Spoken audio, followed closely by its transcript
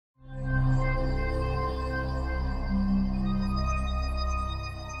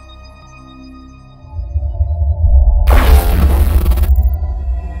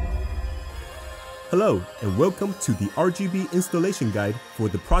Hello and welcome to the RGB installation guide for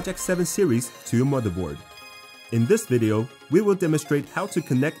the Project 7 series to your motherboard. In this video, we will demonstrate how to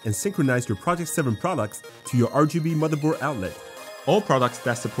connect and synchronize your Project 7 products to your RGB motherboard outlet. All products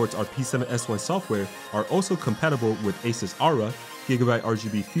that support our P7-S1 software are also compatible with Asus Aura, Gigabyte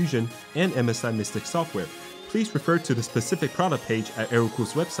RGB Fusion, and MSI Mystic software. Please refer to the specific product page at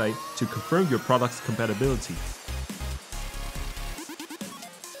Aerocool's website to confirm your product's compatibility.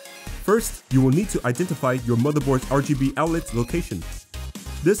 First, you will need to identify your motherboard's RGB outlet's location.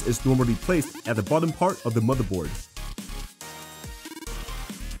 This is normally placed at the bottom part of the motherboard.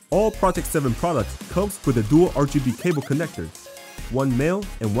 All Project 7 products comes with a dual RGB cable connector, one male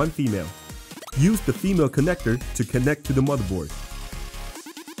and one female. Use the female connector to connect to the motherboard.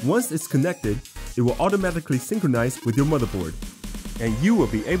 Once it's connected, it will automatically synchronize with your motherboard, and you will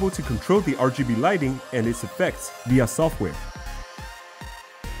be able to control the RGB lighting and its effects via software.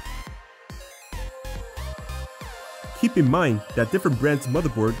 Keep in mind that different brands'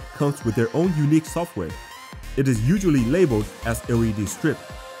 motherboard comes with their own unique software. It is usually labeled as LED strip.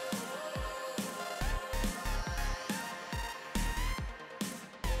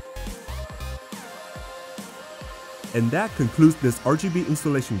 And that concludes this RGB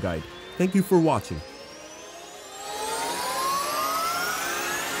installation guide. Thank you for watching.